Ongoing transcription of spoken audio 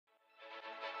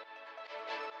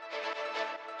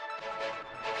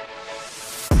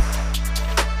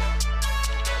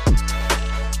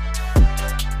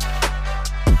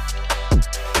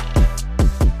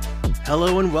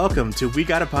Hello and welcome to We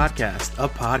Got a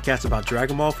podcast about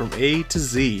Dragon Ball from A to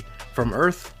Z. From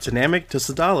Earth to Namek to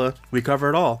Sadala, we cover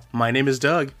it all. My name is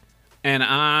Doug. And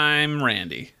I'm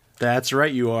Randy. That's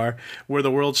right, you are. We're the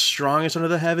world's strongest under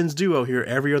the heavens duo here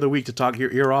every other week to talk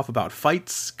your ear off about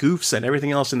fights, goofs, and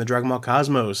everything else in the Dragon Ball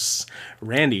cosmos.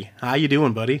 Randy, how you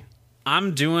doing, buddy?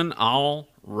 I'm doing all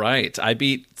right. I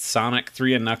beat Sonic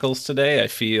 3 and Knuckles today. I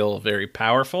feel very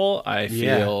powerful. I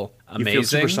feel amazing. You feel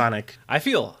supersonic. I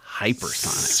feel hypersonic.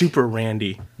 Super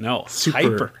Randy. No,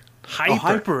 Super.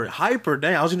 hyper. Hyper.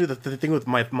 Dang, I was gonna do the thing with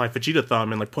my Vegeta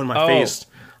thumb and like putting my face.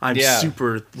 I'm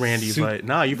super Randy, but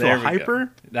no, you feel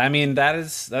hyper? I mean,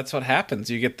 that's what happens.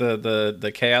 You get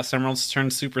the Chaos Emeralds turn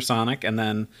supersonic, and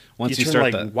then once you turn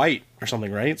start like white or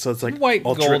something, right? So it's like white,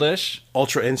 goldish.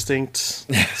 Ultra Instinct,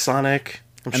 Sonic.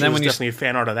 I'm sure there's definitely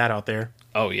fan art of that out there.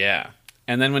 Oh, yeah.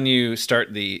 And then when you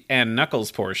start the and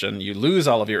Knuckles portion, you lose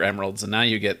all of your emeralds, and now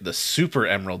you get the super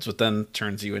emeralds, which then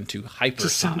turns you into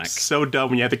hypersonic. So dumb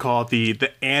when you have to call it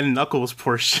the and Knuckles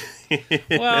portion. Well,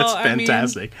 that's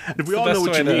fantastic. We all know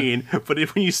what you mean, but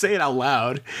when you say it out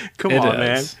loud, come on,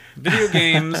 man.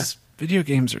 Video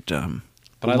games are dumb.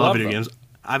 But I love video games.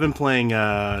 I've been playing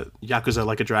Yakuza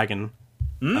Like a Dragon.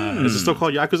 Is it still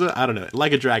called Yakuza? I don't know.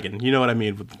 Like a Dragon. You know what I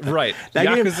mean? Right.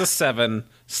 Yakuza 7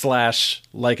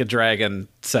 / Like a Dragon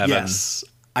 7. Yes.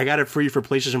 I got it free for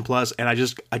PlayStation Plus, and I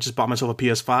just bought myself a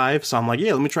PS5, so I'm like,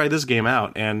 yeah, let me try this game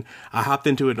out. And I hopped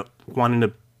into it wanting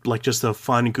to, like, just a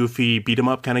fun, goofy,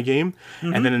 beat-em-up kind of game.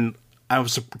 Mm-hmm. And then I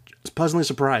was pleasantly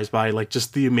surprised by, like,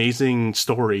 just the amazing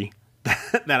story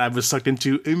that I was sucked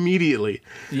into immediately.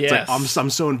 Yes. It's like, I'm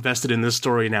so invested in this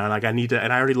story now, and like I need to,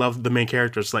 and I already love the main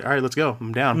characters. It's like, all right, let's go.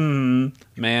 I'm down.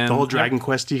 Man, the whole Dragon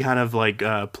Questy kind of like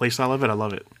play style of it, I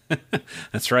love it.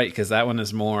 That's right, because that one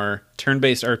is more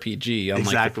turn-based RPG,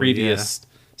 unlike the previous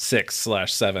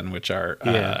 6/7, which are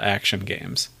action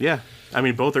games. Yeah, I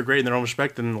mean, both are great in their own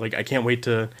respect, and like I can't wait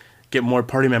to get more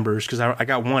party members because I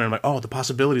got one, and I'm like, oh, the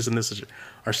possibilities in this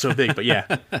are so big. But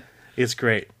yeah, it's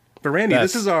great. But Randy,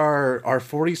 this is our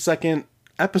 42nd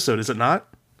episode, is it not?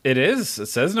 It is. It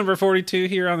says number 42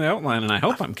 here on the outline, and I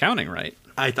hope I'm counting right.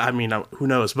 I mean, who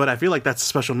knows? But I feel like that's a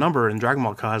special number in Dragon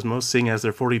Ball Cosmos, seeing as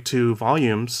there are 42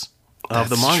 volumes of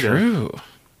the manga. True.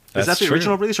 Is that the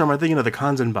original release, or am I thinking of the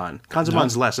Kanzenban?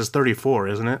 Kanzenban's less. It's 34,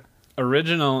 isn't it?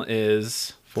 Original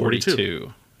is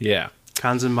 42. Yeah.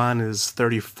 Kanzenban is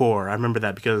 34. I remember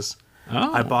that because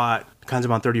I bought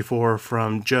Kanzenban 34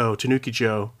 from Tanuki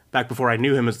Joe, back before I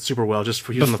knew him super well, just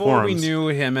for using the forums. Before we knew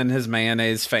him and his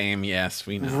mayonnaise fame, yes,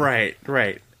 we know. Right.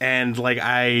 And like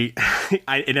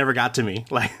it never got to me.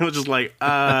 Like it was just like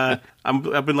I've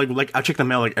been like I check the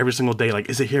mail like every single day. Like,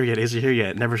 is it here yet? Is it here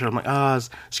yet? Never showed. I'm like,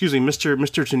 excuse me,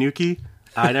 Mr. Tanuki.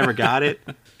 I never got it.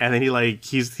 And then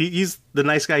he's the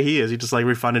nice guy he is. He just like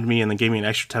refunded me and then gave me an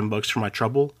extra $10 for my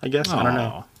trouble. I guess. I don't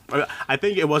know. I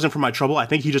think it wasn't for my trouble. I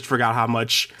think he just forgot how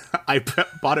much I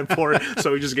bought it for,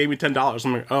 so he just gave me $10.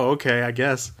 I'm like, oh, okay, I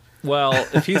guess. Well,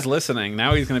 if he's listening,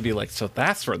 now he's going to be like, so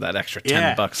that's where that extra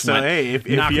 $10 So, went. hey, if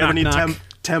you ever need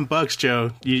 $10,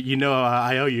 Joe, you know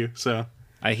I owe you, so.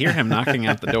 I hear him knocking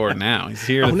at the door now. He's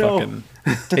here to fucking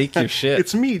take your shit.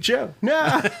 It's me, Joe.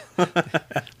 No.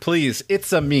 Please,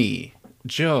 it's a me,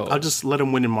 Joe. I'll just let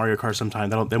him win in Mario Kart sometime.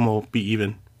 Then we'll be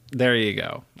even. There you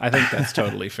go. I think that's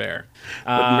totally fair.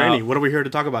 But Randy, what are we here to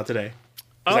talk about today?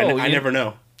 I never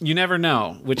know. You never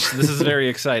know, which this is very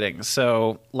exciting.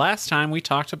 So last time we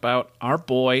talked about our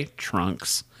boy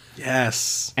Trunks.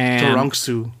 Yes. And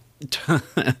Torunksu.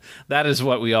 That is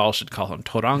what we all should call him,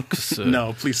 Torunksu.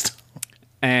 No, please don't.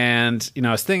 And,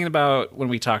 I was thinking about when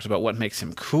we talked about what makes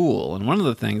him cool. And one of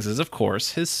the things is, of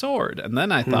course, his sword. And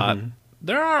then I thought,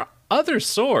 there are other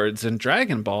swords in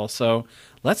Dragon Ball, so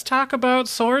let's talk about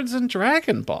swords in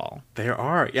Dragon Ball. There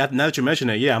are. Yeah, now that you mention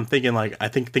it, I'm thinking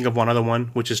think of one other one,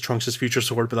 which is Trunks' future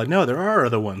sword, but no, there are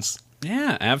other ones.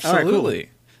 Yeah, absolutely. Right,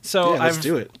 cool. So let's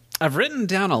do it. I've written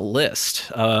down a list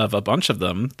of a bunch of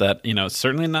them that,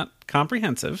 certainly not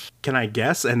comprehensive. Can I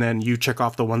guess, and then you check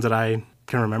off the ones that I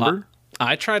can remember?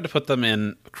 I tried to put them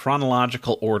in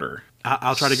chronological order.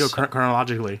 I'll try to go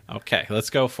chronologically. Okay,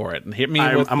 let's go for it. And hit me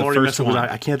with I'm the already first one.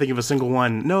 I can't think of a single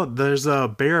one. No, there's a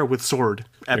bear with sword.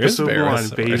 Episode 1,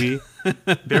 baby.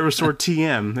 Bear with sword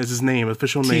TM is his name,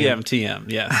 official name.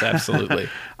 TM. Yes, absolutely.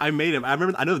 I made him. I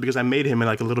know that because I made him in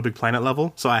like a Little Big Planet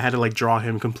level, so I had to like draw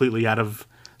him completely out of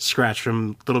scratch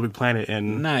from Little Big Planet.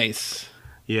 And nice.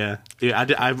 Yeah.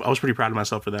 I was pretty proud of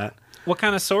myself for that. What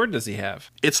kind of sword does he have?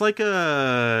 It's like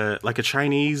a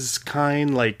Chinese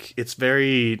kind. Like it's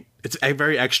very It's a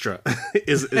very extra.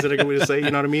 Is it a good way to say? You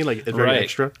know what I mean? Like it's very Right.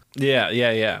 extra.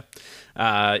 Yeah.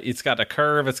 It's got a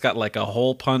curve. It's got like a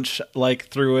hole punch like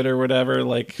through it or whatever,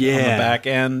 like on the Yeah. back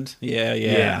end.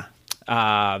 Yeah.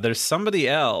 There's somebody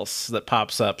else that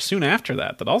pops up soon after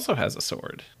that also has a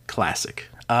sword. Classic.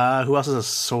 Who else has a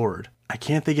sword? I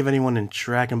can't think of anyone in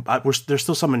Dragon. There's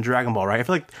still some in Dragon Ball, right? I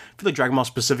feel like Dragon Ball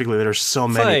specifically. There's so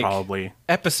many, like probably.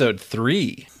 Episode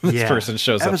 3, this person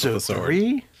shows up with a sword.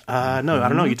 3? No, I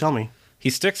don't know. You tell me. He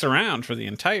sticks around for the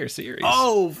entire series.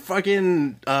 Oh,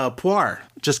 fucking Puar.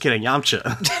 Just kidding,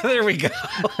 Yamcha. There we go.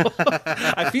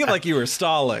 I feel like you were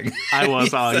stalling. I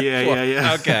was all,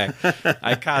 yeah. Okay,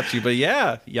 I caught you. But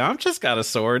yeah, Yamcha's got a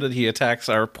sword that he attacks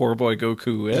our poor boy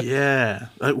Goku with. Yeah.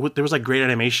 There was like great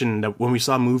animation that when we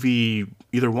saw movie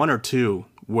either 1 or 2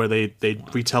 where they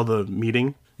retell the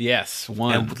meeting. Yes,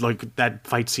 one. And like that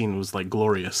fight scene was like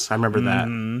glorious. I remember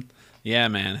that. Yeah,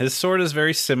 man. His sword is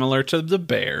very similar to the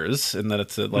bear's in that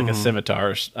it's like a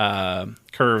scimitar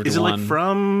curved Is it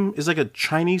one. is like a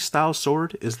Chinese style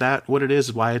sword? Is that what it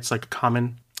is? Why it's like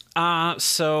common?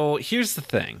 So here's the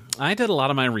thing. I did a lot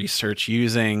of my research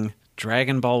using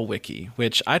Dragon Ball Wiki,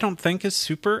 which I don't think is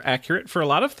super accurate for a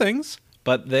lot of things.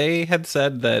 But they had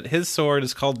said that his sword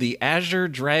is called the Azure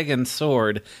Dragon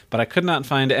Sword, but I could not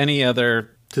find any other...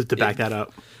 To back that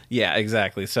up. Yeah,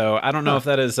 exactly. So I don't know if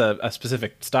that is a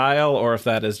specific style or if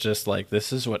that is just like,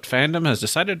 this is what fandom has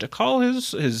decided to call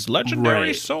his legendary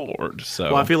Right. sword. So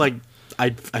Well, I feel like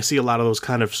I see a lot of those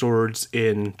kind of swords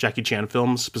in Jackie Chan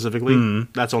films specifically.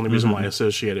 That's the only reason why I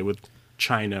associate it with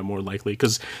China more likely.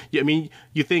 Because, I mean,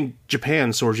 you think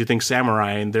Japan swords, you think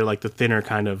samurai, and they're like the thinner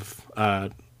kind of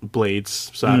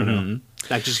blades. So I don't know.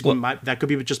 That could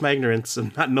be just my ignorance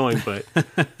and not knowing, but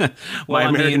my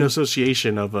American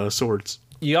association of swords.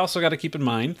 You also got to keep in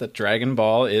mind that Dragon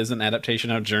Ball is an adaptation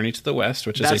of Journey to the West,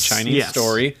 which is a Chinese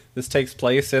story. This takes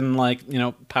place in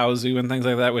Paozu and things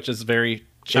like that, which is very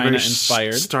China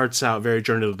inspired. Starts out very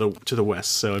Journey to the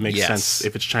West, so it makes sense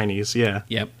if it's Chinese. Yeah.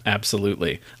 Yep,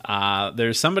 absolutely.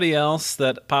 There's somebody else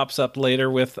that pops up later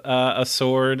with a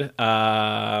sword.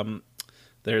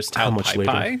 There's Tao Pai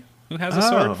Pai, who has a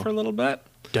sword for a little bit.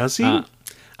 Does he?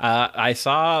 I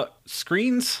saw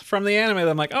screens from the anime that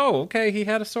I'm like, oh, okay, he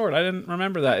had a sword. I didn't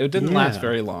remember that. It didn't last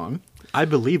very long. I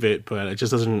believe it, but it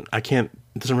just doesn't. It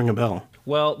doesn't ring a bell.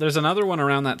 Well, there's another one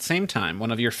around that same time.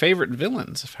 One of your favorite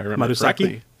villains, if I remember Murasaki?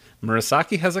 correctly.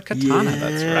 Murasaki has a katana.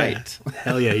 That's right.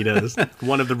 Hell yeah, he does.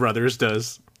 One of the brothers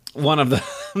does. One of them.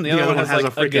 The other one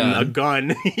has a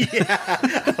gun. Yeah,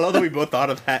 I love that we both thought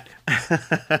of that.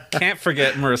 Can't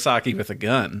forget Murasaki with a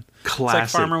gun. Classic.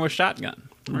 It's like Farmer with shotgun.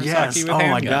 Murasaki Yes. with Oh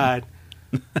handgun.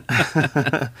 my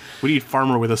god. We need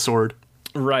Farmer with a sword.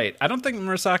 Right. I don't think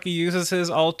Murasaki uses his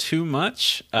all too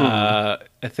much. I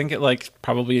think it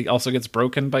probably also gets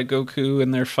broken by Goku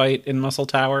in their fight in Muscle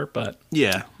Tower, but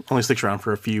Yeah, only sticks around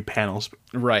for a few panels.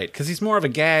 right, because he's more of a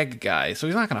gag guy, so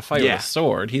he's not going to fight with a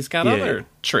sword. He's got other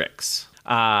tricks.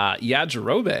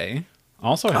 Yajirobe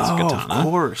also has a katana. Of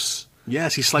course.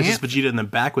 Yes, he slices Vegeta in the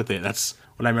back with it. That's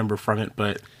what I remember from it.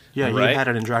 But yeah, he had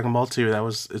it in Dragon Ball too.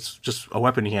 It's just a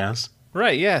weapon he has.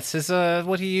 Right, yes, is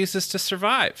what he uses to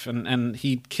survive, and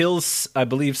he kills, I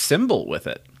believe, Symbol with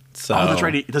it. So, Oh, that's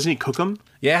right. Doesn't he cook him?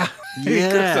 Yeah, he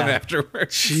cooks him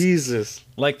afterwards. Jesus.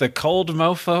 Like the cold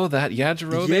mofo that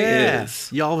Yajirobe is.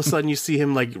 Yeah, all of a sudden you see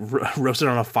him roasted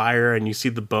on a fire, and you see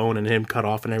the bone and him cut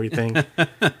off and everything.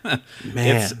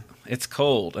 Man, It's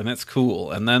cold and it's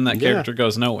cool, and then that character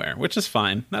goes nowhere, which is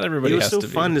fine. Not everybody it was has so to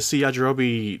be. fun to see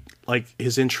Yajirobe,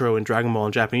 his intro in Dragon Ball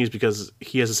in Japanese, because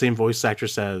he has the same voice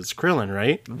actress as Krillin,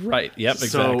 right? Right, yep,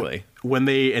 exactly. So when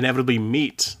they inevitably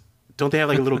meet, don't they have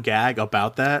a little gag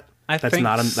about that? That's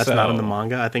not in the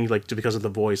manga. I think because of the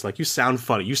voice, you sound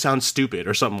funny, you sound stupid,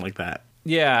 or something like that.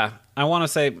 Yeah, I want to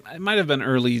say it might have been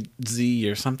early Z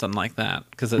or something like that,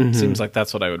 because it seems like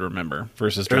that's what I would remember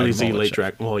versus Dragon Early Ball Z, that late shit.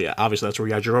 Dragon. Well, yeah, obviously that's where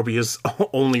Yajirobe is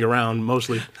only around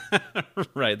mostly.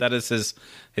 Right, that is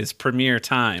his premiere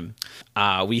time.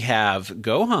 We have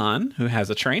Gohan, who has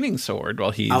a training sword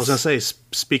while he's... I was gonna say,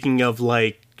 speaking of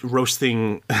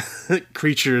roasting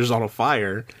creatures on a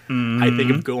fire, I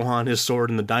think of Gohan, his sword,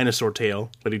 and the dinosaur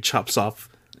tail that he chops off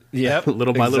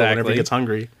little by little whenever he gets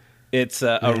hungry. It's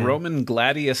a Roman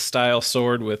gladius style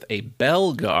sword with a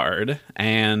bell guard.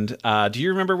 And do you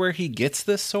remember where he gets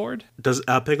this sword? Does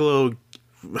Piccolo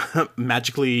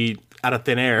magically out of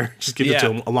thin air just give it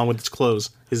to him along with his clothes?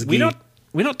 His gi?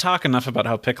 We don't talk enough about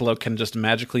how Piccolo can just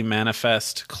magically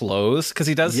manifest clothes, because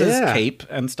he does his cape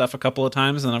and stuff a couple of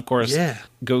times, and of course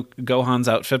Gohan's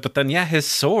outfit. But then his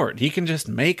sword, he can just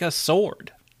make a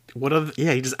sword.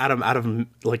 He just out of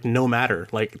no matter.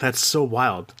 That's so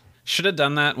wild. Should have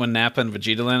done that when Nappa and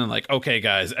Vegeta land and like, okay,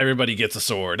 guys, everybody gets a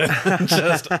sword.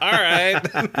 Just, all right.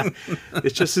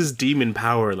 It's just his demon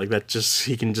power, like that. Just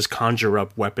he can just conjure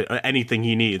up weapon, anything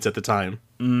he needs at the time.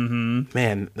 Mm-hmm.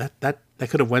 Man, that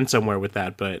could have went somewhere with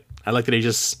that, but I like that he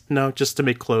just to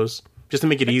make clothes, just to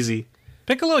make it easy.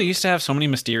 Piccolo used to have so many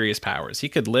mysterious powers. He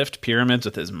could lift pyramids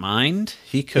with his mind.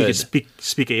 He could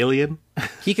speak alien.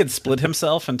 He could split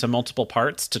himself into multiple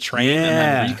parts to train and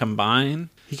then recombine.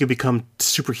 He could become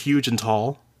super huge and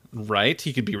tall. Right.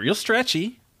 He could be real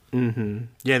stretchy. Mm-hmm.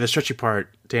 Yeah, the stretchy part.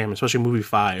 Damn, especially movie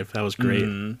 5. That was great.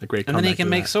 A great. And then he can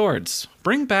make swords.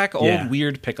 Bring back old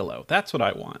weird Piccolo. That's what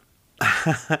I want.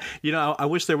 I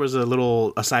wish there was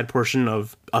a side portion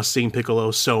of us seeing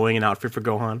Piccolo sewing an outfit for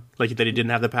Gohan, like that he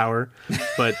didn't have the power,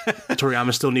 but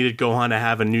Toriyama still needed Gohan to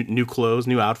have a new clothes,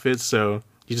 new outfits, so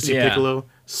you just see Piccolo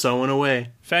sewing away.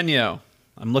 Fenyo,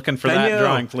 I'm looking for that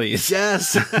drawing, please.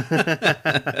 Yes. That's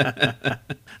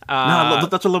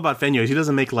what I love about Fenyo. He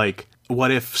doesn't make like what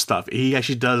if stuff. He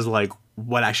actually does like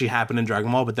what actually happened in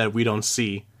Dragon Ball, but that we don't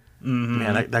see. Mm-hmm.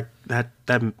 Man,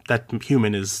 that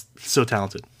human is so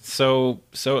talented. So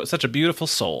such a beautiful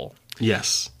soul.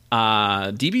 Yes.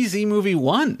 DBZ movie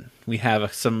 1. We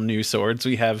have some new swords.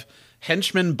 We have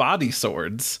henchman body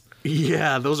swords.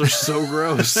 Yeah, those are so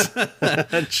gross.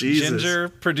 Jesus. Ginger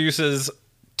produces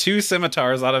 2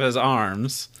 scimitars out of his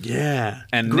arms. Yeah.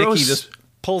 And gross, Nikki just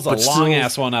pulls a long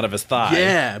ass one out of his thigh.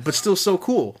 Yeah, but still so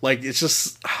cool. Like it's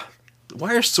just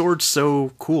why are swords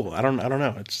so cool? I don't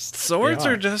know. It's just, swords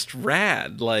are just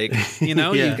rad. Like, you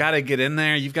know, you've got to get in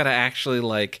there. You've got to actually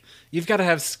you've got to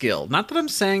have skill. Not that I'm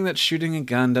saying that shooting a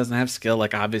gun doesn't have skill.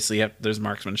 Like, obviously, there's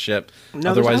marksmanship.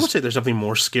 No, otherwise, I would say there's definitely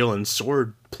more skill in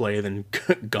sword play than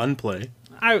gun play.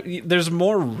 There's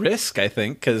more risk, I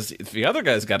think, because if the other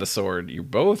guy's got a sword, you're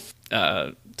both.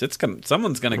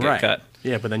 Someone's gonna get cut.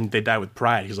 Yeah, but then they die with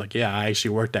pride. He's like, yeah, I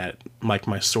actually worked at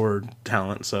my sword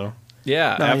talent, so.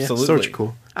 Yeah, absolutely. Swords are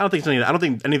cool. I don't think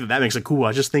any of that makes it cool.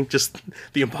 I just think just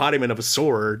the embodiment of a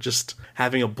sword, just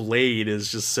having a blade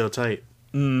is just so tight.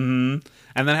 Mm-hmm.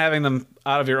 And then having them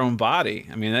out of your own body.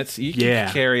 I mean, you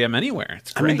can carry them anywhere.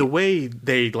 It's great. I mean, the way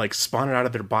they like spawn it out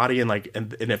of their body and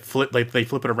it flip, like they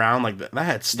flip it around, like that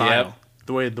had style. Yep.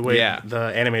 The way the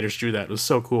animators drew that was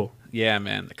so cool. Yeah,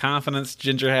 man. The confidence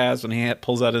Ginger has when he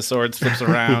pulls out his sword, flips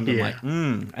around,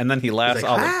 and then he laughs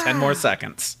all of 10 more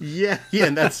seconds. Yeah,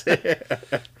 and that's it.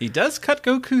 He does cut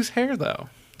Goku's hair, though.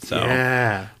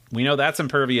 So we know that's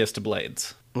impervious to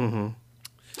blades. Mm-hmm.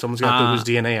 Someone's got Goku's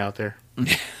DNA out there.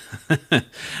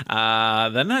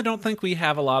 Then I don't think we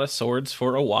have a lot of swords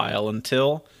for a while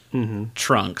until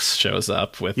Trunks shows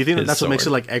up with. You think that's sword. What makes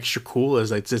it like extra cool?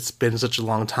 Is like it's been such a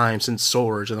long time since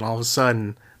swords, and then all of a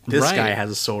sudden this guy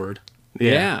has a sword.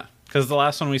 Yeah, because the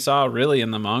last one we saw really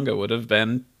in the manga would have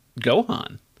been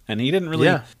Gohan, and he didn't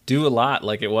really do a lot.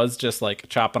 Like it was just like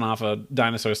chopping off a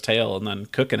dinosaur's tail and then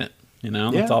cooking it. You know,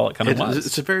 that's all it kind of was.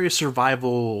 It's a very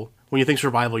survival. When you think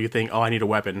survival, you think, oh, I need a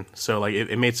weapon. So like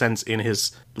it made sense in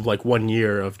his like 1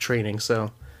 year of training.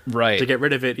 So to get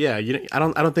rid of it, I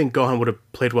don't think Gohan would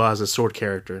have played well as a sword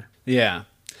character. Yeah.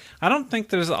 I don't think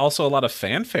there's also a lot of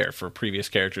fanfare for previous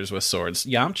characters with swords.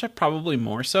 Yamcha probably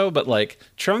more so, but like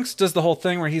Trunks does the whole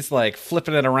thing where he's like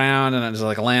flipping it around and it just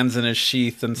like lands in his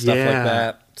sheath and stuff like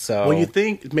that. So well, you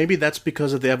think maybe that's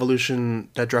because of the evolution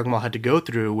that Dragon Ball had to go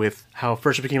through with how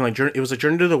first it became like it was a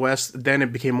journey to the West, then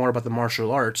it became more about the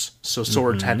martial arts, so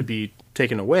swords had to be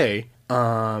taken away.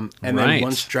 And then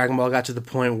once Dragon Ball got to the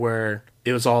point where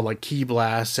it was all like ki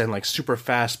blasts and like super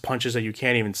fast punches that you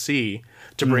can't even see,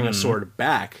 to bring a sword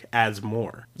back adds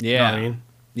more. Yeah. You know what I mean?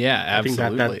 Yeah,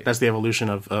 absolutely. I think that's the evolution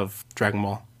of Dragon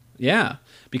Ball. Yeah,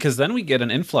 because then we get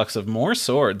an influx of more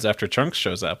swords after Trunks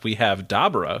shows up. We have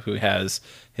Dabura, who has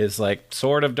his like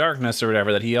sword of darkness or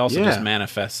whatever that he also just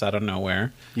manifests out of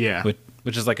nowhere. Yeah.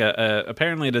 Which is like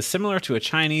apparently it is similar to a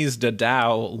Chinese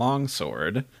Dadao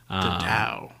longsword.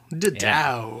 Dadao.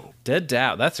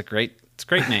 Dadao. That's a great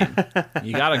name.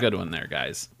 You got a good one there,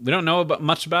 guys. We don't know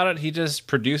much about it. He just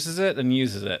produces it and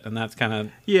uses it, and that's kind of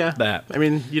that. I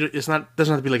mean, doesn't have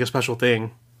to be like a special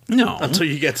thing. No, until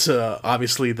you get to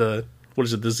obviously the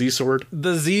Z sword?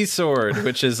 The Z sword,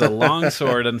 which is a long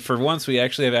sword, and for once we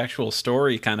actually have actual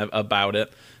story kind of about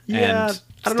it. Yeah, and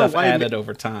I don't know why added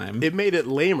over time. It made it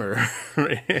lamer,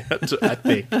 I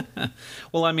think.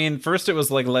 Well, I mean, first it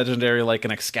was like legendary, like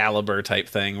an Excalibur type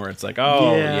thing, where it's like, you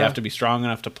have to be strong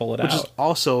enough to pull it out. Which is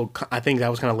also, I think that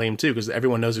was kind of lame too, because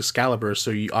everyone knows Excalibur,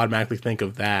 so you automatically think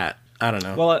of that. I don't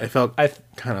know. Well, it felt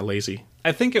kind of lazy.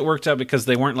 I think it worked out because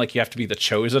they weren't like you have to be the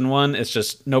chosen one. It's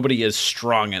just nobody is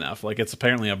strong enough. Like it's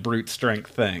apparently a brute strength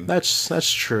thing.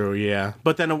 That's true, yeah.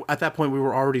 But then at that point we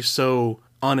were already so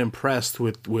unimpressed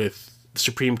with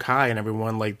Supreme Kai and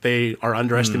everyone. Like, they are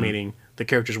underestimating the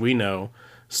characters we know.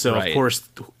 So Right. of course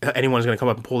anyone's going to come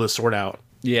up and pull this sword out.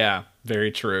 Yeah,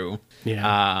 very true.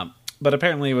 Yeah. But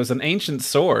apparently it was an ancient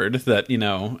sword that,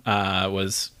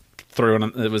 was thrown.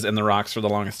 It was in the rocks for the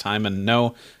longest time, and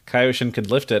no Kaioshin could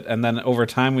lift it. And then over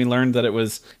time we learned that it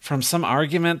was from some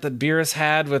argument that Beerus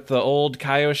had with the old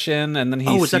Kaioshin, and then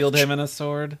he is that sealed him in a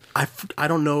sword. I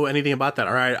don't know anything about that,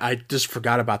 or I just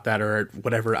forgot about that, or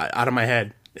whatever, out of my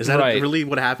head. Is that Right. really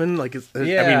what happened? Like,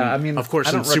 Yeah, I mean, of course,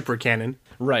 I don't in super canon.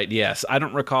 Right, yes. I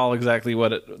don't recall exactly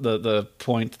what the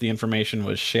point, the information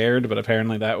was shared, but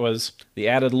apparently that was the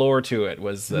added lore to it,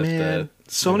 was that Man,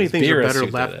 so it many was things are Beerus better who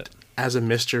did left it. as a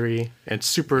mystery, and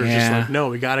super is just Yeah. like, no,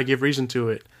 we got to give reason to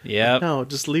it. Yep. No,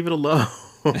 just leave it alone.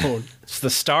 It's the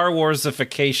Star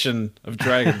Warsification of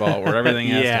Dragon Ball, where everything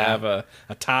has Yeah. to have a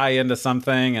tie into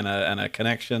something and a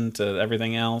connection to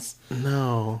everything else.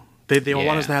 No. They all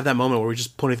want us to have that moment where we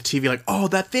just point at the TV like, oh,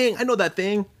 that thing, I know that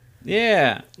thing.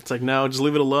 Yeah. It's like, no, just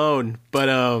leave it alone. But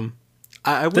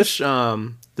I wish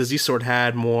the Z Sword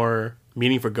had more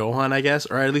meaning for Gohan, I guess,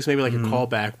 or at least maybe like a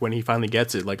callback when he finally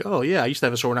gets it. Like, oh yeah, I used to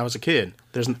have a sword when I was a kid.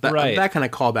 There's Right. that kind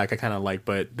of callback I kind of like,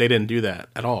 but they didn't do that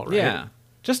at all, right? Yeah.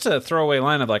 Just a throwaway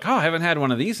line of like, oh, I haven't had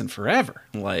one of these in forever.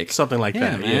 Like Something like yeah,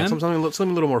 that. man. Yeah, something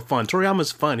a little more fun.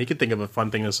 Toriyama's fun. He could think of a fun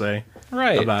thing to say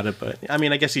Right. about it, but I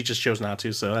mean, I guess he just chose not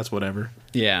to, so that's whatever.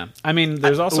 Yeah. I mean,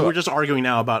 there's also We're just arguing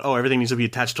now about, oh, everything needs to be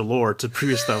attached to lore to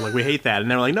previous stuff. Like, we hate that,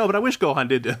 and they're like, no, but I wish Gohan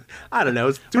did. I don't know.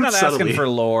 It's we're not subtly. asking for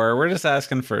lore. We're just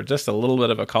asking for just a little bit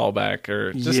of a callback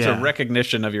or just Yeah. a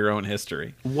recognition of your own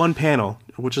history. one panel,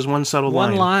 which is one subtle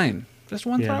One line. line. Just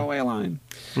one Yeah. throwaway line.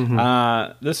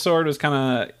 This sword was kind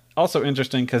of also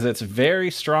interesting because it's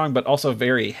very strong but also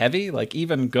very heavy. Like,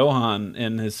 even Gohan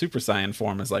in his Super Saiyan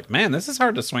form is like, man, this is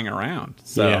hard to swing around.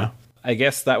 So Yeah. I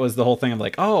guess that was the whole thing of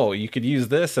like, oh, you could use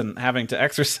this, and having to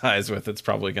exercise with it's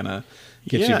probably going to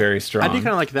get you very strong. I did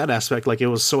kind of like that aspect. Like, it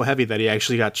was so heavy that he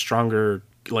actually got stronger,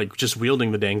 like, just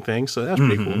wielding the dang thing. So that's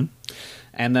pretty cool.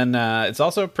 And then it's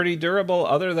also pretty durable,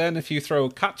 other than if you throw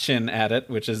Kachin at it,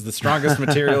 which is the strongest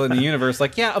material in the universe.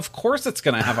 Like, yeah, of course it's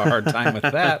going to have a hard time with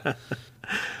that.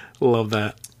 Love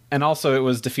that. And also, it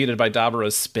was defeated by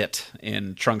Dabura's spit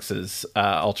in Trunks'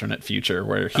 alternate future,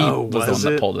 where he Oh, was the was one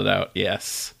that it? pulled it out.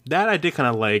 Yes. That I did kind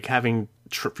of like, having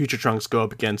future Trunks go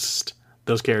up against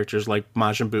those characters like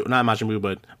Majin Buu, not Majin Buu,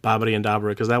 but Babidi and Dabura,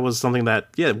 because that was something that,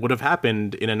 would have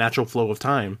happened in a natural flow of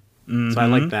time. So I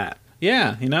like that.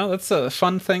 Yeah, that's a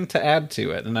fun thing to add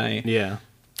to it. And Yeah.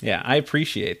 I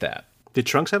appreciate that. Did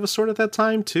Trunks have a sword at that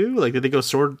time, too? Like, did they go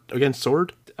sword against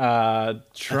sword? I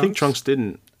think Trunks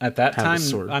didn't. At that have a time,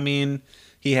 sword. I mean,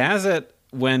 he has it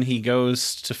when he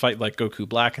goes to fight like Goku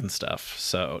Black and stuff.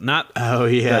 So not Oh,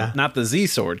 yeah. not the Z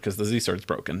sword, because the Z sword's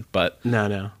broken, but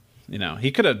No.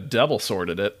 he could have double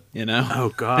sworded it,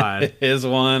 Oh, God. his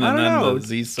one I and don't then know. the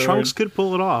Z sword. Trunks could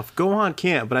pull it off. Gohan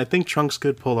can't, but I think Trunks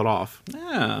could pull it off.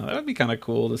 Yeah, that would be kind of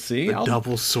cool to see.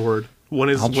 Double sword. One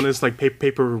is like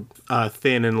paper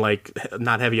thin and like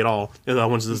not heavy at all. The other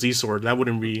one's the Z sword.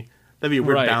 That'd be a weird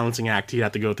Right. balancing act he'd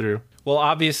have to go through. Well,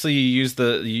 obviously you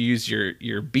use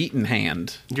your beaten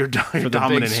hand Your for the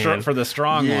dominant hand. for the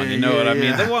strong Yeah, one. You know what I mean?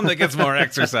 yeah. The one that gets more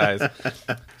exercise.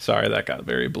 Sorry, that got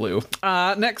very blue.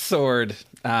 Next sword,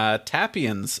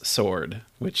 Tapion's sword,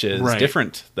 which is Right.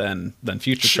 different than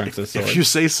Future Trunks' sword. If you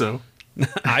say so.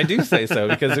 I do say so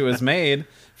because it was made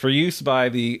for use by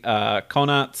the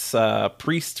Konat's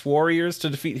priest warriors to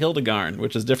defeat Hildegarn,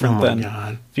 which is different Oh my than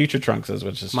God. Future Trunks',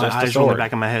 which is My just a eyes roll in the sword.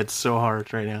 back of my head so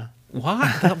hard right now. Why?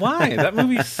 Why? That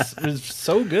movie is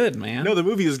so good, man. No, the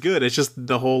movie is good. It's just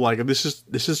the whole like this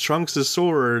is Trunks'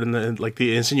 sword and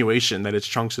the insinuation that it's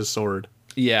Trunks' sword.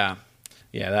 Yeah,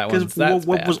 that Because one's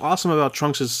what bad. was awesome about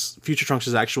Future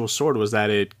Trunks' actual sword was that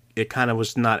it kind of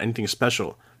was not anything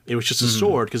special. It was just a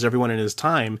sword because everyone in his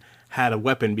time had a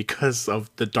weapon because of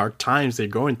the dark times they're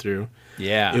going through.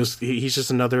 Yeah. He's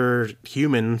just another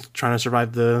human trying to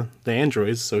survive the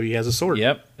androids, so he has a sword.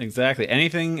 Yep, exactly.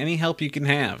 Any help you can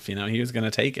have, he was going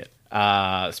to take it.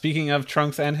 Speaking of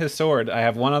Trunks and his sword, I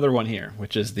have one other one here,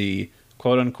 which is the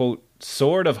quote-unquote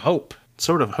Sword of Hope.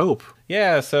 Sword of Hope.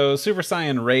 Yeah, so Super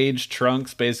Saiyan Rage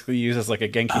Trunks basically uses like a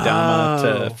Genki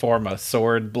Dama to form a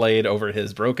sword blade over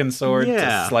his broken sword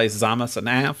Yeah. to slice Zamasu in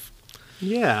half.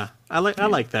 Yeah, I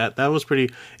like that. That was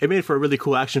pretty. It made for a really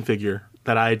cool action figure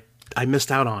that I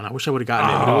missed out on. I wish I would have gotten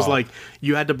it. But it was like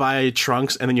you had to buy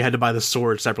Trunks and then you had to buy the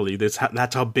sword separately. That's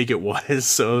how big it was.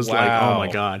 So it was like, oh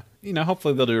my god.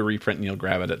 Hopefully they'll do a reprint and you'll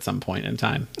grab it at some point in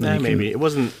time. Then you can- Maybe it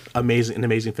wasn't an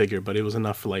amazing figure, but it was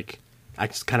enough. Like I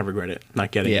just kind of regret it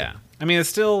not getting it. Yeah. I mean, it's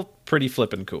still pretty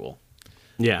flippin' cool.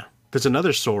 Yeah. There's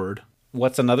another sword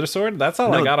What's another sword? That's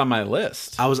all I No. got on my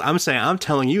list. I'm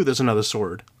telling you, there's another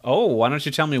sword. Oh, why don't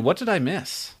you tell me, what did I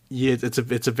miss? Yeah, it's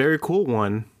a very cool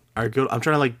one. I'm trying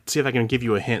to like see if I can give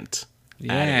you a hint. At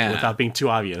Yeah. it without being too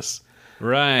obvious.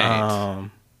 Right.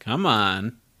 Come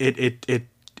on.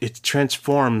 It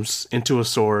transforms into a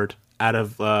sword out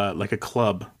of like a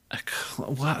club.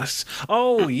 What?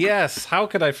 Oh, yes. How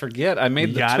could I forget? I made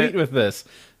You the got tweet it? with this.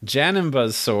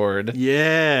 Janimba's sword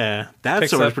Yeah, that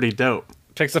Picks sword is up- pretty dope.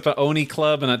 picks up an Oni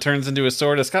club and it turns into a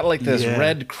sword. It's got like this Yeah.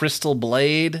 red crystal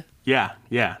blade. Yeah,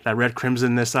 that red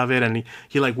crimsonness of it, and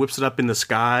he like whips it up in the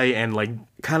sky, and like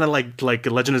kind of like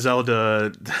Legend of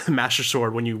Zelda Master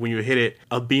Sword. When you hit it,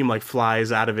 a beam like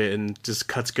flies out of it and just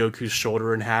cuts Goku's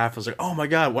shoulder in half. I was like, oh my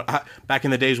god! Back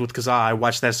in the days with Kazaa, I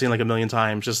watched that scene like a million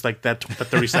times, just like that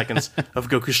 30 seconds of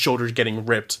Goku's shoulders getting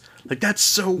ripped. Like that's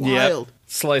so wild.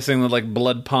 Slicing the like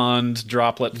blood pond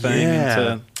droplet thing Yeah.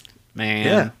 into... Man.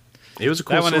 Yeah, it was a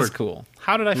cool That one sword. is cool.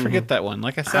 How did I forget that one?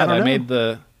 Like I said, don't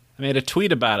I made a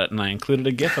tweet about it and I included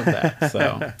a GIF of that.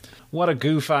 So, what a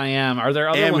goof I am. Are there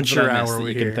other ones Amateur that I missed hour that over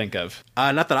you here. can think of?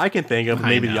 Not that I can think of.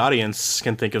 Maybe the know. audience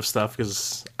can think of stuff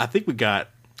because I think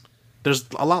there's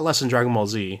a lot less in Dragon Ball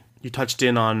Z. You touched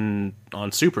in on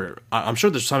Super. I'm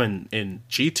sure there's some in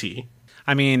GT.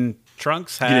 I mean,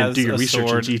 Trunks You didn't has do your a research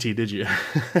sword. in GT, did you?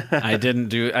 I didn't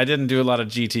do a lot of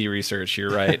GT research.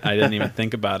 You're right. I didn't even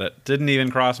think about it. Didn't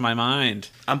even cross my mind.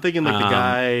 I'm thinking like the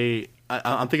guy.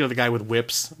 I'm thinking of the guy with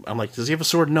whips. I'm like, does he have a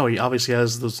sword? No, he obviously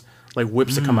has those like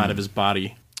whips that come out of his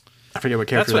body. I forget what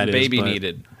That's character what that Baby is. but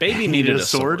needed. Baby needed a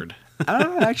sword.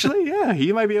 Actually, yeah,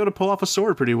 he might be able to pull off a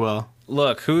sword pretty well.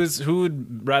 Look, who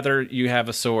would rather you have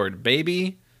a sword?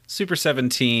 Baby, Super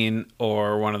 17,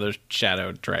 or one of those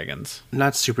Shadow Dragons?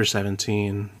 Not Super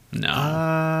 17.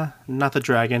 No. Not the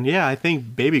dragon. Yeah, I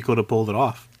think Baby could have pulled it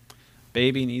off.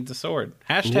 Baby needs a sword.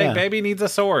 Hashtag Yeah. Baby needs a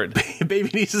sword. Baby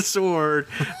needs a sword.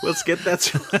 Let's get that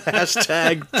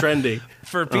hashtag trending.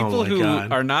 For people my who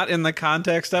God. are not in the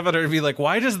context of it, or be like,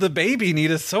 why does the baby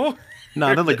need a sword?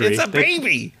 No, they'll agree. It's a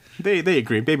baby. They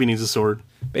agree. Baby needs a sword.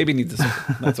 Baby needs a sword.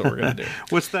 That's what we're going to do.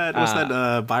 What's that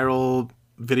viral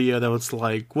video that was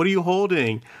like, what are you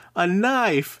holding? A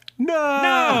knife.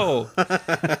 No. No!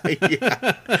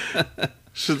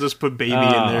 Should just put baby in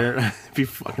there. It'd be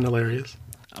fucking hilarious.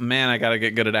 Man, I got to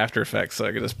get good at After Effects so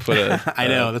I can just put I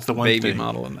know, that's the one baby thing.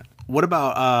 model in there. What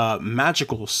about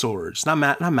magical swords? Not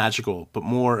magical, but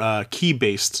more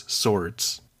key-based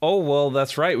swords. Oh, well,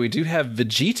 that's right. We do have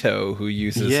Vegito who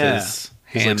uses his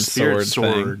He's hand like spirit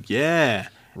sword thing. Yeah.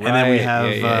 And then we Right,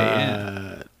 have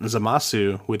yeah.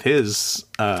 Zamasu with his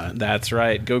That's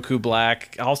right. Goku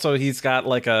Black. Also, he's got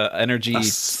like a energy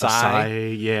sai.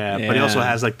 yeah. But he also Yeah.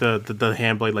 has like the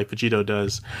hand blade like Vegito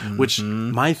does, which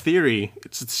my theory,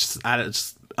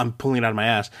 I'm pulling it out of my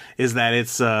ass, is that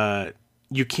it's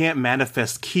you can't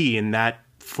manifest ki in that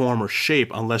form or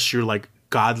shape unless you're like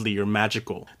godly or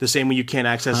magical. The same way you can't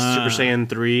access Super Saiyan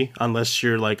 3 unless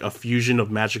you're like a fusion of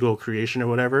magical creation or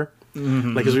whatever.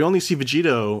 Like, because we only see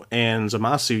Vegito and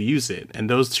Zamasu use it, and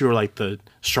those two are like the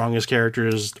strongest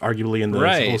characters, arguably, in the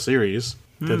Right. whole series.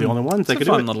 They're the only ones that It's could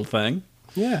a do fun it. little thing.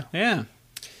 Yeah. Yeah.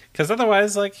 Because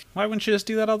otherwise, like, why wouldn't you just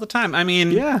do that all the time? I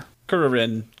mean, Yeah.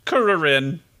 Kuririn.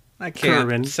 I can't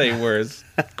Kuririn. say words.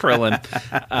 Krillin.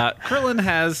 Krillin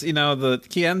has, the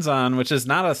Kienzan, which is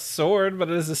not a sword, but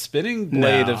it is a spinning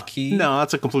blade of ki. No,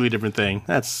 that's a completely different thing.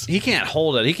 That's He can't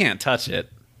hold it. He can't touch it.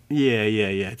 yeah.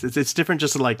 It's different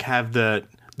just to like have the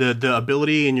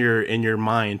ability in your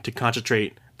mind to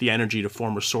concentrate the energy to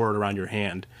form a sword around your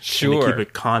hand. And Sure. to keep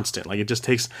it constant. Like it just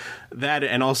takes that,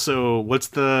 and also what's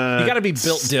the You got to be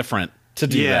built different to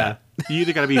do yeah. that. You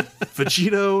either got to be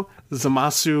Vegito,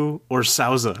 Zamasu, or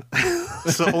Sauza.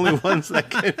 It's the only ones that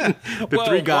can. The Whoa,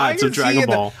 three why gods of is he Dragon in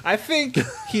the- Ball. I think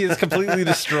he has completely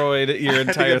destroyed your It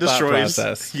entire thought destroys-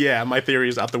 process. Yeah, my theory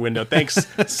is out the window. Thanks,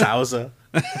 Sauza.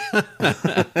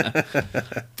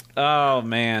 Oh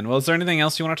man. Well, is there anything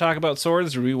else you want to talk about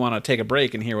swords, or do we want to take a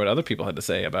break and hear what other people had to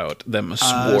say about them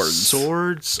swords?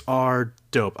 Swords are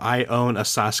dope. I own a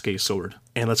Sasuke sword,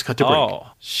 and let's cut to break. Oh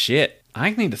shit! I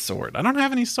need a sword. I don't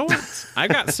have any swords. I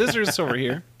got scissors over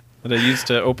here that I use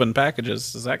to open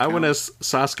packages. Does that I count? went as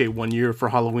Sasuke one year for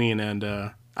Halloween,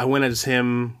 and I went as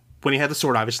him when he had the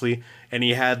sword, obviously, and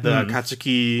he had the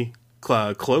Katsuki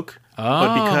cloak.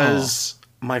 But because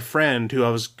my friend, who I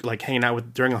was like hanging out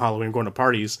with during Halloween, going to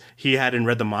parties, he hadn't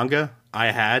read the manga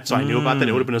I had, so I knew about that.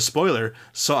 It would have been a spoiler.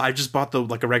 So I just bought a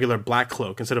regular black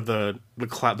cloak instead of the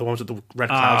ones with the red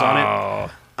clouds on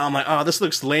it. I'm like, oh, this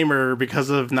looks lamer because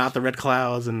of not the red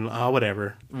clouds and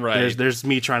whatever. Right. There's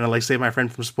me trying to like save my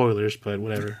friend from spoilers, but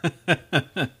whatever. I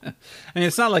mean,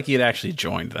 it's not like he had actually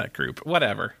joined that group.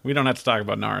 Whatever. We don't have to talk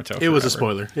about Naruto. It was a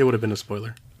spoiler. It would have been a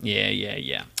spoiler.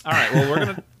 Yeah. All right.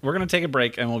 Well, we're gonna take a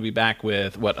break, and we'll be back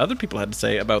with what other people had to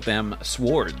say about them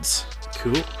swords.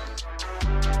 Cool.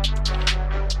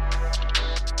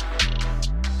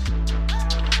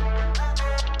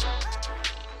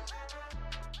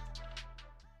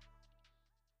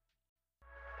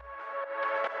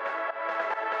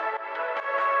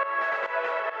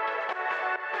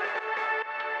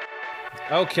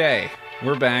 Okay,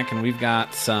 we're back, and we've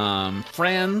got some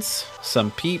friends,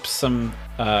 some peeps, some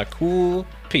cool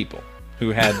people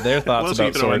who had their thoughts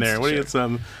about swords. In there? What do you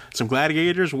some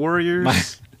gladiators,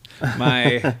 warriors?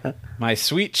 My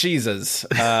sweet cheeses.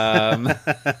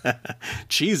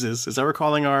 Cheeses? Is that what we're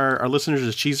calling our listeners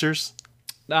as cheesers?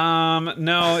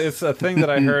 No, it's a thing that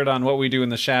I heard on What We Do in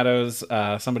the Shadows.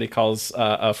 Somebody calls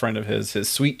a friend of his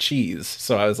sweet cheese.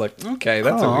 So I was like, okay,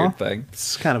 that's a weird thing.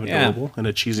 It's kind of adorable in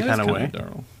a cheesy kind of way.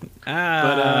 Adorable.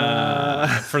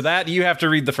 For that, you have to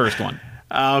read the first one.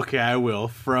 Okay, I will.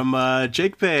 From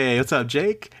Jake Pay. What's up,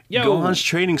 Jake? Yo. Gohan's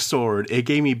training sword. It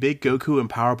gave me big Goku and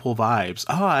Powerful vibes.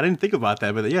 Oh, I didn't think about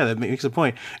that, but yeah, that makes a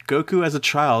point. Goku as a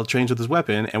child trains with his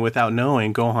weapon, and without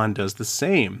knowing, Gohan does the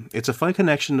same. It's a fun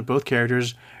connection to both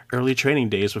characters' early training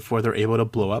days before they're able to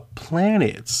blow up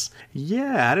planets.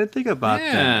 Yeah, I didn't think about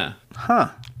that. Huh.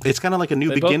 It's kind of like a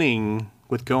new beginning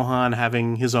with Gohan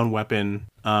having his own weapon.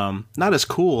 Not as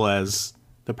cool as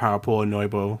the Powerful and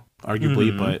Noibo,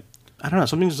 arguably, but I don't know.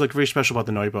 Something's like very special about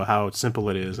the Noibo, how simple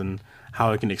it is and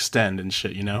how it can extend and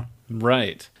shit, you know?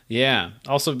 Right. Yeah.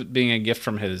 Also being a gift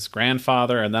from his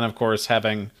grandfather, and then of course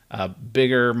having a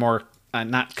bigger, more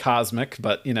not cosmic,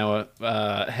 but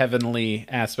a heavenly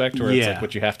aspect where it's like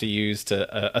what you have to use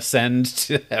to ascend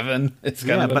to heaven. It's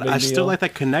kind of a big deal. Still like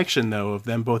that connection though of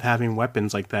them both having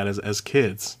weapons like that as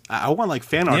kids. I want like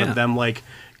fan art of them like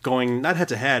going not head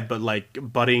to head, but like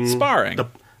butting sparring.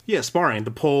 Sparring,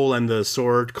 the pole and the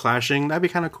sword clashing. That'd be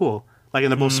kind of cool. Like,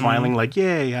 and they're both smiling, like,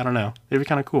 yay, I don't know. It'd be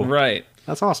kind of cool. Right.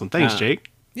 That's awesome. Thanks,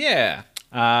 Jake. Yeah.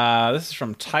 This is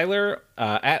from Tyler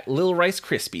at Lil Rice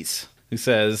Krispies, who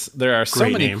says, there are so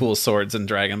many cool swords in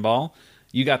Dragon Ball.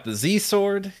 You got the Z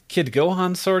sword, Kid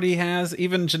Gohan sword he has,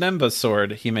 even Janemba's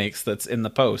sword he makes that's in the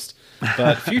post.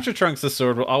 But Future Trunks'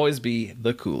 sword will always be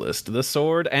the coolest. The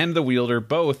sword and the wielder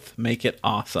both make it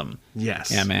awesome.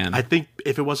 Yes. Yeah, man. I think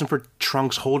if it wasn't for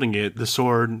Trunks holding it, the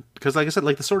sword, because like I said,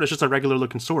 like the sword is just a regular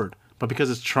looking sword. But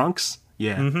because it's Trunks,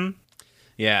 yeah. Mm-hmm.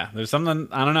 Yeah, there's something,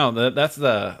 I don't know, that's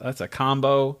a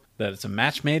combo that it's a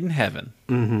match made in heaven.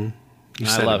 Mm-hmm.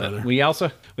 I love it. We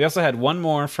also had one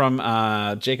more from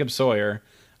Jacob Sawyer,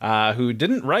 who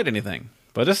didn't write anything,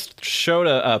 but just showed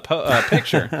a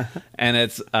picture, and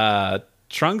it's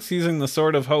Trunks using the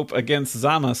Sword of Hope against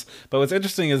Zamasu. But what's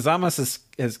interesting is Zamasu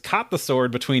has caught the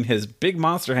sword between his big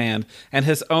monster hand and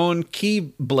his own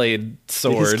Keyblade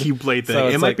sword. His Keyblade thing. So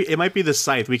it might be the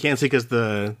scythe. We can't see because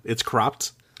it's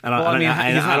cropped. He's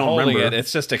not holding it.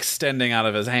 It's just extending out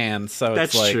of his hand. So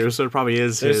that's it's like, true. So it probably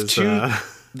is his.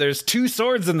 There's two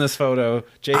swords in this photo,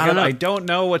 Jacob. I don't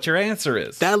know what your answer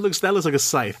is. That looks like a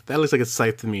scythe. That looks like a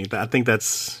scythe to me. I think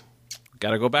that's...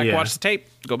 Gotta go back and watch the tape.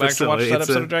 Go back to watch that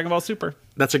episode of Dragon Ball Super.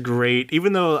 That's a great...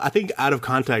 Even though I think out of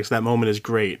context, that moment is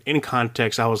great. In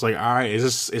context, I was like, all right,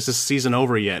 is this season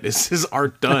over yet? Is this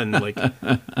art done? Like,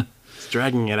 it's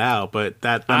dragging it out. But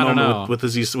that moment with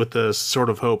the Sword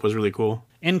of Hope was really cool.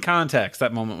 In context,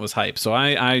 that moment was hype. So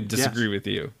I disagree with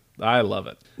you. I love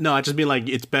it. No, I just mean like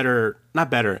it's better. Not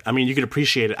better. I mean, you could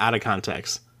appreciate it out of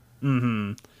context.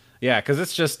 Mm-hmm. Yeah, because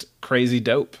it's just crazy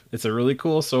dope. It's a really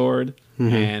cool sword,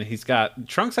 and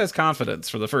Trunks has confidence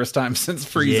for the first time since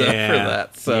Frieza for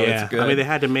that. So it's good. I mean, they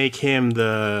had to make him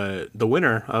the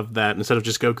winner of that instead of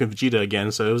just Goku and Vegeta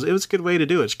again. So it was a good way to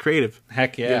do it. It's creative.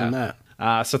 Heck yeah.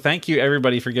 So thank you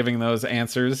everybody for giving those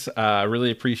answers. Really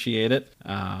appreciate it.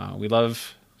 We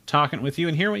love talking with you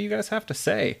and hearing what you guys have to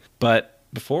say. But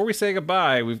before we say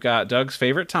goodbye, we've got Doug's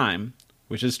favorite time,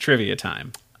 which is trivia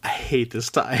time. I hate this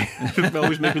time. It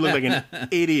always makes me look like an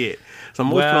idiot. So I'm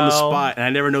always put on the spot, and I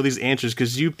never know these answers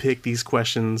because you pick these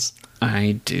questions.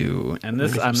 I do. And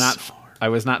this, I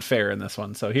was not fair in this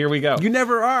one. So here we go. You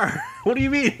never are. What do you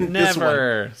mean?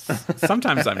 Never.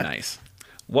 Sometimes I'm nice.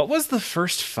 What was the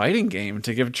first fighting game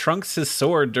to give Trunks his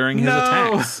sword during his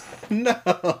attacks?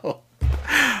 No.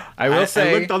 I will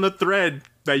say... I looked on the thread.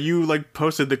 that you like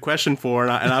posted the question for,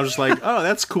 and I was just like, oh,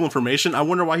 that's cool information. I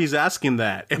wonder why he's asking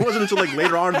that. It wasn't until like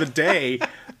later on in the day,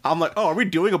 I'm like, oh, are we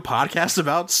doing a podcast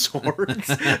about swords?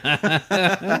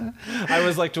 I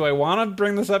was like, do I want to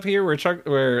bring this up here where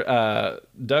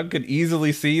Doug could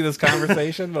easily see this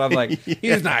conversation? But I'm like,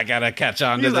 he's not gonna catch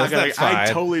on to this. That's fine. I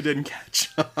totally didn't catch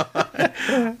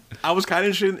on. I was kind of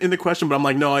interested in the question, but I'm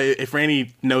like, no, if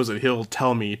Randy knows it, he'll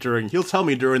tell me during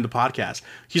the podcast.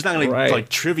 He's not gonna like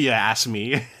trivia ask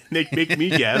me, make me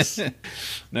guess.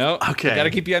 No, okay, gotta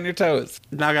keep you on your toes.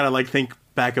 Now I gotta like think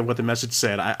back at what the message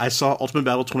said. I saw Ultimate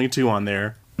Battle 22 on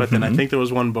there, but then I think there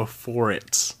was one before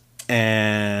it,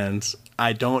 and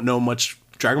I don't know much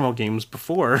Dragon Ball games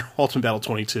before Ultimate Battle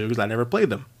 22 because I never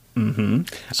played them.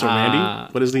 So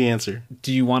Randy, what is the answer?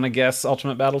 Do you want to guess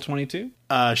Ultimate Battle 22?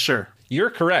 Sure. You're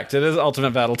correct. It is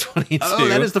Ultimate Battle 22. Oh,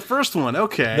 that is the first one.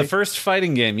 Okay. The first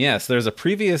fighting game, yes. There's a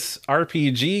previous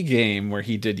RPG game where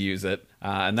he did use it,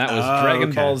 and that was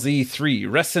Dragon Ball Z 3,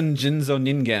 Resen Jinzo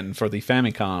Ningen for the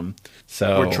Famicom.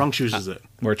 So where Trunks uses it.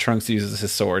 Where Trunks uses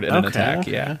his sword in an attack,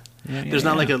 yeah. There's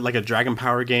not like a Dragon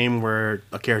Power game where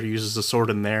a character uses a sword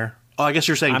in there. Oh, I guess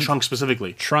you're saying Trunks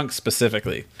specifically. Trunks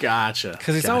specifically. Gotcha.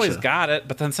 Because he's always got it,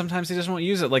 but then sometimes he just won't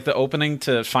use it. Like the opening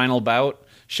to Final Bout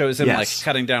shows him like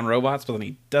cutting down robots, but then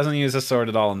he doesn't use a sword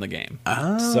at all in the game.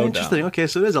 Oh, so interesting. Dumb. Okay,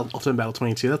 so it is Ultimate Battle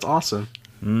 22. That's awesome.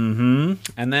 And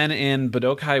then in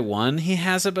Budokai 1, he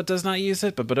has it but does not use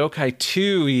it. But Budokai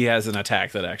 2, he has an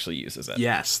attack that actually uses it.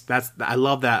 Yes, I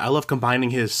love that. I love combining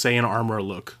his Saiyan armor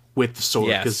look with the sword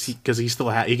because he still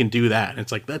he can do that. And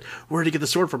it's like that. Where did he get the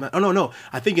sword from? Oh no!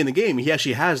 I think in the game he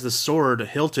actually has the sword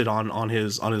hilted on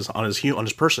his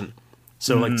person.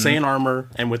 So like Saiyan armor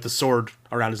and with the sword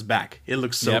around his back, it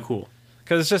looks so cool.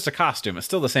 Because it's just a costume. It's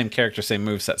still the same character, same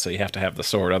moveset, so you have to have the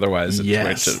sword. Otherwise,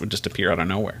 it would just appear out of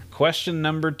nowhere. Question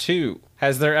number 2.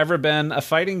 Has there ever been a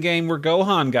fighting game where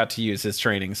Gohan got to use his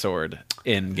training sword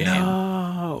in-game?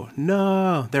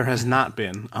 No, there has not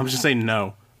been. I'm just saying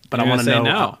no. But I want to know.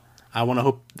 No. I want to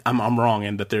hope I'm wrong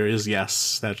and that there is,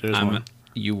 that there's one.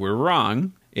 You were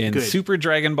wrong. In Super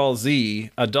Dragon Ball Z,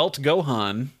 adult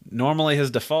Gohan, normally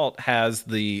his default has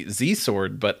the Z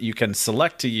sword, but you can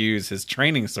select to use his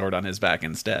training sword on his back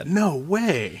instead. No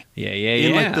way. Yeah.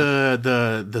 In like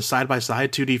the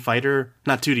side-by-side 2D fighter,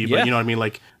 not 2D, but you know what I mean?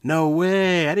 Like, no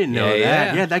way. I didn't know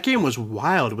that. Yeah, that game was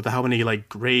wild with how many like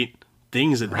great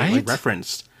things it like,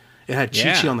 referenced. It had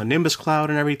Chi-Chi on the Nimbus Cloud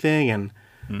and everything, and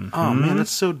oh man,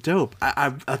 that's so dope.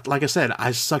 I like I said,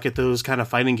 I suck at those kind of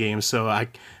fighting games, so I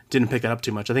didn't pick that up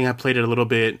too much. I think I played it a little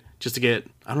bit just to get.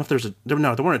 I don't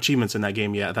know if there weren't achievements in that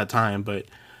game yet at that time, but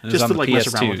just to like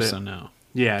mess around with it. So no.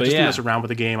 Yeah, just to mess around with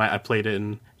the game, I played it,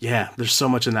 and there's so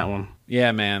much in that one.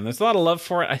 Yeah, man, there's a lot of love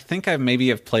for it. I think I maybe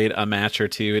have played a match or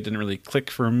two. It didn't really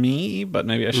click for me, but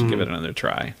maybe I should give it another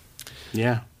try.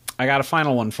 Yeah, I got a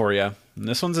final one for you, and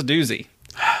this one's a doozy.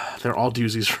 They're all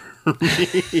doozies for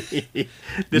me.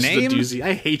 This is a doozy.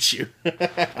 I hate you.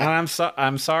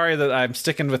 I'm sorry that I'm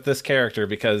sticking with this character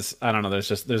because I don't know.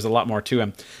 There's a lot more to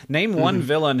him. Name one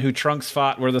villain who Trunks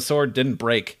fought where the sword didn't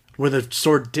break. Where the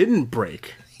sword didn't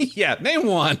break. Yeah, name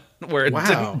one where it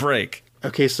didn't break.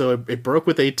 Okay, so it broke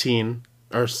with 18.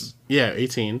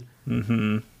 18.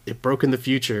 It broke in the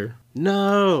future.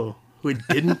 No, who it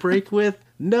didn't break with?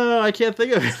 No, I can't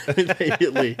think of it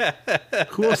immediately.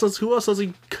 Who else does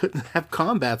he have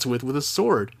combats with a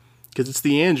sword? Because it's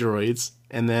the androids,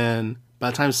 and then by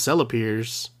the time Cell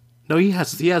appears, no, he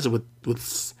has it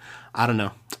with I don't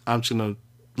know. I'm just gonna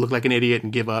look like an idiot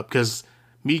and give up because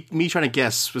me trying to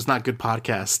guess was not good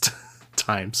podcast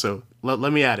time. So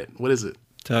let me at it. What is it?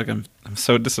 Doug, I'm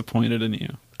so disappointed in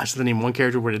you. I said name one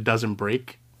character where it doesn't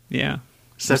break. Yeah,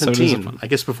 17. So I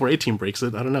guess before 18 breaks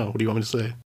it. I don't know. What do you want me to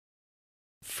say?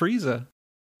 Frieza.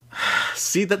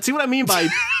 See what I mean by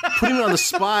putting me on the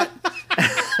spot?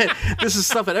 This is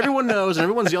stuff that everyone knows and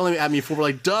everyone's yelling at me for. We're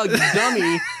like, Doug, you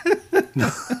dummy.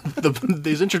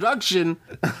 This introduction.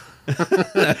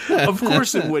 Of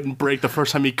course it wouldn't break the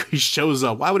first time he shows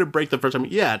up. Why would it break the first time?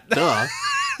 Yeah, duh.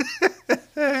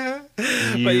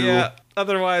 But yeah,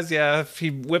 otherwise, if he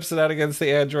whips it out against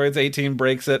the androids, 18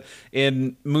 breaks it.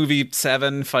 In movie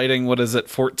 7, fighting,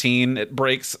 14, it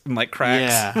breaks and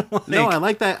cracks. Yeah. No, I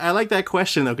like that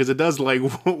question though, because it does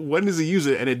when does he use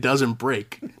it and it doesn't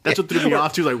break? That's what threw me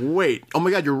off too. Like, wait, oh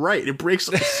my god, you're right. It breaks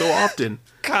so often.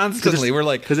 Constantly. We're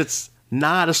like, because it's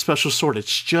not a special sword.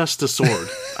 It's just a sword.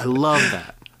 I love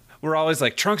that. We're always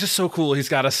like, Trunks is so cool. He's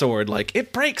got a sword. Like,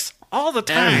 it breaks all the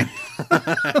time.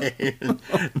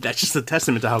 That's just a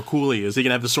testament to how cool he is. He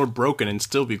can have the sword broken and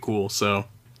still be cool. So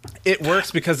It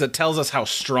works because it tells us how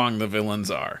strong the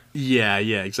villains are. Yeah,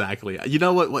 exactly. You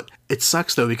know what? It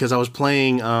sucks though because I was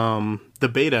playing the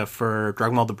beta for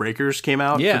Dragon Ball: The Breakers came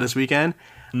out for this weekend,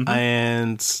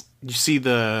 and you see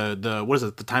the what is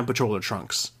it? The Time Patroller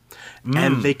Trunks,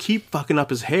 and they keep fucking up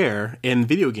his hair in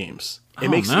video games.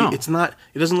 It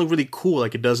it doesn't look really cool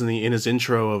like it does in his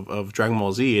intro of Dragon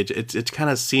Ball Z. It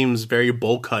kind of seems very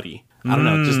bowl cutty. I don't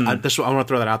know. I want to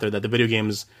throw that out there that the video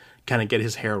games kind of get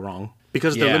his hair wrong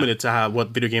because they're limited to what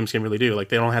video games can really do. Like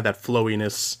they don't have that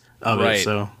flowiness of it.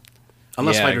 So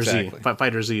unless Z,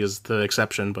 Fighter Z is the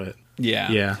exception. But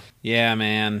yeah,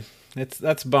 man,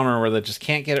 that's a bummer where they just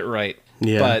can't get it right.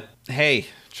 Yeah, but hey.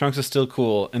 Trunks is still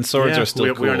cool, and swords are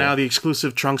still cool. We are now the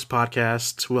exclusive Trunks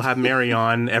podcast. We'll have Mary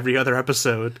on every other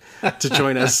episode to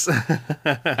join us.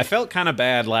 I felt kind of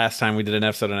bad last time we did an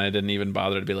episode, and I didn't even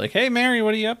bother to be like, "Hey, Mary,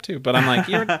 what are you up to?" But I'm like,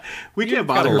 we can't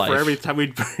bother her for every time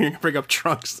we bring up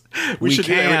Trunks. We should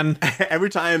can. Every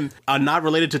time a not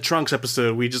related to Trunks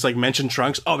episode, we just like mention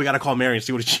Trunks. Oh, we got to call Mary and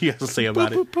see what she has to say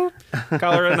about it.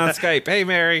 Call her in on Skype. Hey,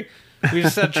 Mary. We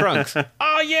just said Trunks.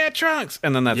 Oh yeah, Trunks,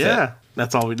 and then that's it. Yeah,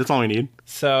 that's all we need.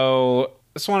 So,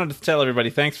 just wanted to tell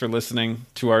everybody thanks for listening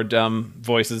to our dumb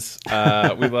voices. We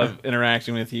love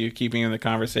interacting with you, keeping in the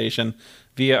conversation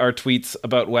via our tweets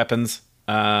about weapons.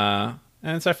 And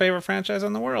it's our favorite franchise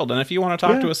in the world. And if you want to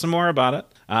talk to us some more about it,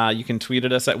 you can tweet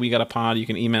at us at WeGotAPod. You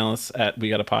can email us at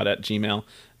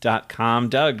WeGotAPod@gmail.com.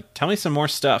 Doug, tell me some more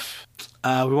stuff.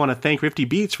 We want to thank Rifty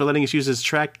Beats for letting us use his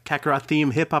track Kakarot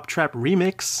theme hip hop trap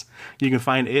remix. You can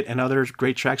find it and other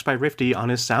great tracks by Rifty on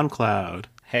his SoundCloud.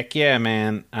 Heck yeah,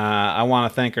 man. I want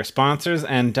to thank our sponsors.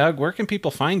 And Doug, where can people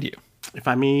find you?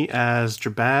 Find me as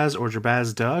Jabaz or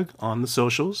Jabaz Doug on the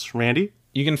socials. Randy?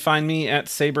 You can find me at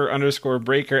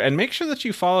Saber_Breaker. And make sure that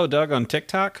you follow Doug on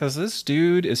TikTok because this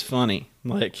dude is funny.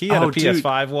 Like, he had a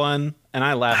PS5 one, and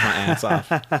I laughed my ass off.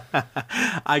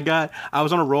 I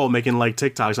was on a roll making like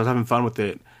TikToks. I was having fun with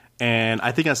it. And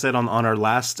I think I said on our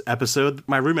last episode,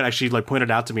 my roommate actually like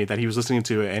pointed out to me that he was listening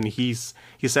to it, and he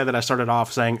said that I started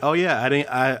off saying, "Oh yeah,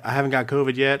 I haven't got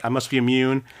COVID yet. I must be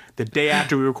immune." The day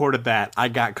after we recorded that, I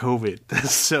got COVID.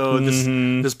 So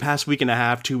this past week and a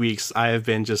half, 2 weeks, I have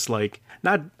been just like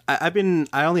I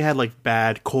only had like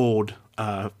bad cold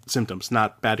symptoms,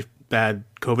 not bad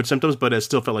COVID symptoms, but it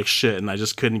still felt like shit, and I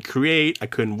just couldn't create. I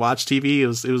couldn't watch TV. It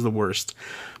was the worst.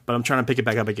 But I'm trying to pick it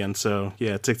back up again. So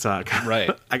yeah, TikTok.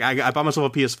 Right. I bought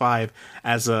myself a PS5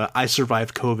 as a I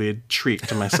survived COVID treat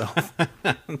to myself.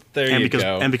 You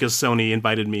go. And because Sony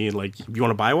invited me, like, you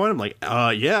want to buy one? I'm like,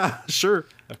 yeah, sure.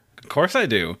 Of course I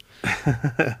do.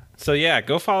 So yeah,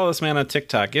 go follow this man on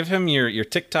TikTok. Give him your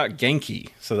TikTok Genki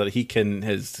so that he can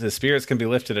his spirits can be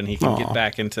lifted and he can get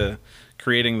back into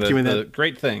creating the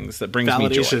great things that brings me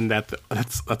joy. Validation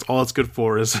that's all it's good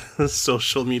for is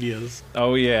social medias.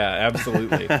 Oh yeah,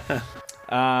 absolutely.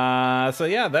 So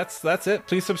yeah, that's it.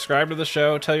 Please subscribe to the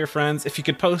show. Tell your friends. If you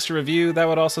could post a review, that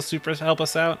would also super help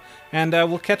us out. And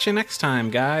we'll catch you next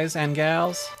time, guys and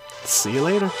gals. See you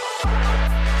later.